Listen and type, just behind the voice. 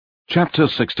Chapter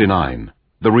 69.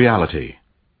 The Reality.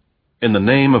 In the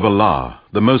name of Allah,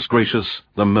 the most gracious,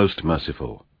 the most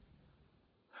merciful.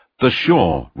 The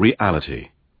sure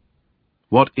reality.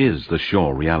 What is the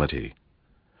sure reality?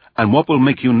 And what will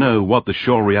make you know what the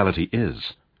sure reality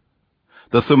is?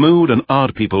 The Thamud and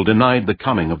Ad people denied the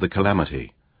coming of the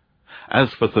calamity.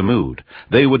 As for Thamud,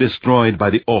 they were destroyed by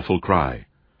the awful cry.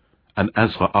 And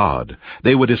as for Ad,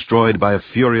 they were destroyed by a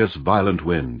furious violent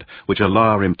wind, which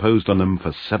Allah imposed on them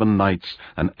for 7 nights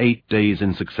and 8 days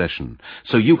in succession,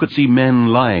 so you could see men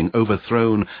lying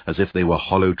overthrown as if they were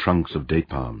hollow trunks of date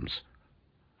palms.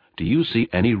 Do you see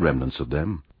any remnants of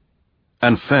them?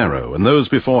 And Pharaoh and those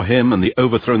before him and the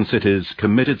overthrown cities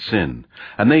committed sin,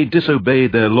 and they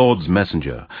disobeyed their Lord's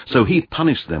messenger, so he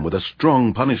punished them with a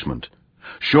strong punishment.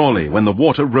 Surely, when the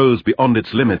water rose beyond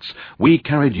its limits, we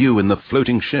carried you in the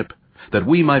floating ship, that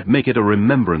we might make it a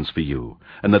remembrance for you,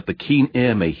 and that the keen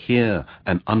ear may hear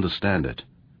and understand it.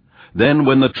 Then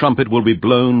when the trumpet will be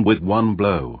blown with one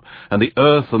blow, and the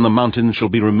earth and the mountains shall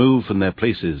be removed from their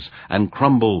places, and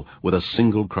crumble with a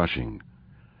single crushing.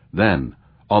 Then,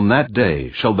 on that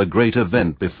day shall the great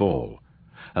event befall,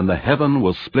 and the heaven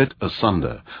will split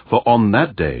asunder, for on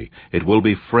that day it will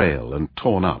be frail and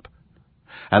torn up.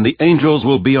 And the angels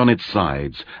will be on its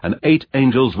sides, and 8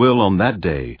 angels will on that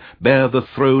day bear the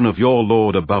throne of your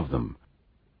Lord above them.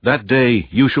 That day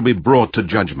you shall be brought to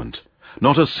judgment.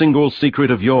 Not a single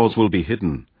secret of yours will be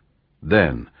hidden.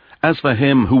 Then, as for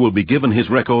him who will be given his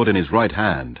record in his right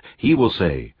hand, he will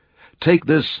say, "Take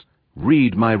this,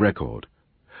 read my record.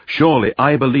 Surely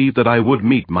I believe that I would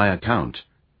meet my account."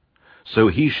 So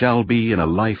he shall be in a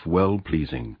life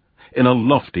well-pleasing, in a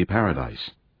lofty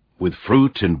paradise, with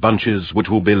fruit in bunches which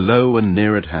will be low and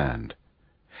near at hand.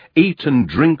 Eat and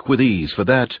drink with ease for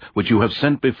that which you have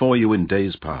sent before you in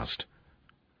days past.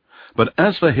 But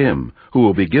as for him who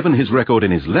will be given his record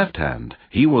in his left hand,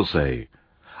 he will say,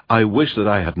 "I wish that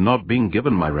I had not been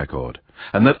given my record,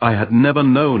 and that I had never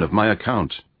known of my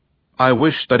account. I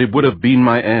wish that it would have been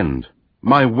my end.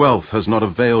 My wealth has not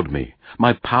availed me.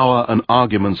 My power and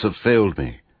arguments have failed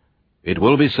me." It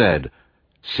will be said,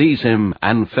 "Seize him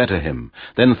and fetter him,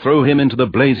 then throw him into the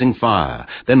blazing fire,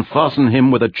 then fasten him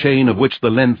with a chain of which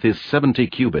the length is 70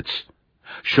 cubits.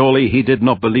 Surely he did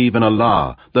not believe in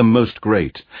Allah, the Most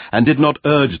Great, and did not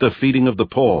urge the feeding of the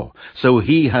poor, so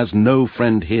he has no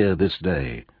friend here this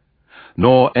day.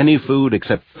 Nor any food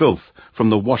except filth from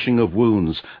the washing of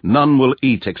wounds, none will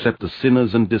eat except the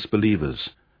sinners and disbelievers.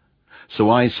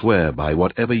 So I swear by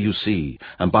whatever you see,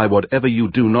 and by whatever you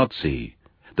do not see,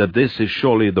 that this is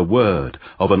surely the word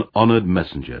of an honored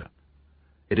messenger.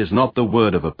 It is not the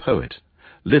word of a poet,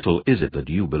 little is it that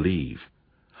you believe.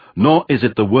 Nor is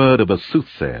it the word of a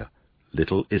soothsayer,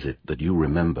 little is it that you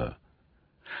remember.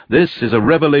 This is a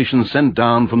revelation sent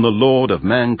down from the Lord of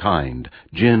mankind,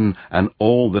 jinn, and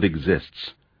all that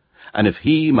exists. And if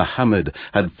he, Muhammad,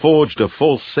 had forged a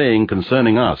false saying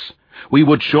concerning us, we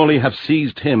would surely have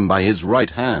seized him by his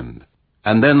right hand,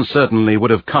 and then certainly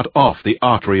would have cut off the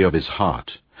artery of his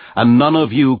heart, and none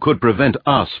of you could prevent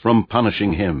us from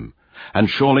punishing him. And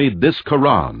surely this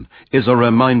Quran is a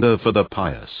reminder for the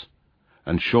pious.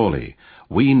 And surely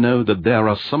we know that there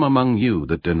are some among you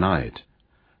that deny it.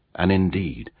 And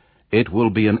indeed, it will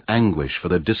be an anguish for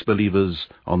the disbelievers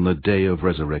on the day of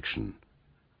resurrection.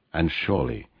 And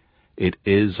surely it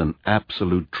is an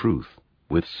absolute truth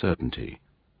with certainty.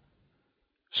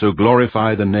 So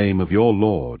glorify the name of your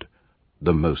Lord,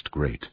 the Most Great.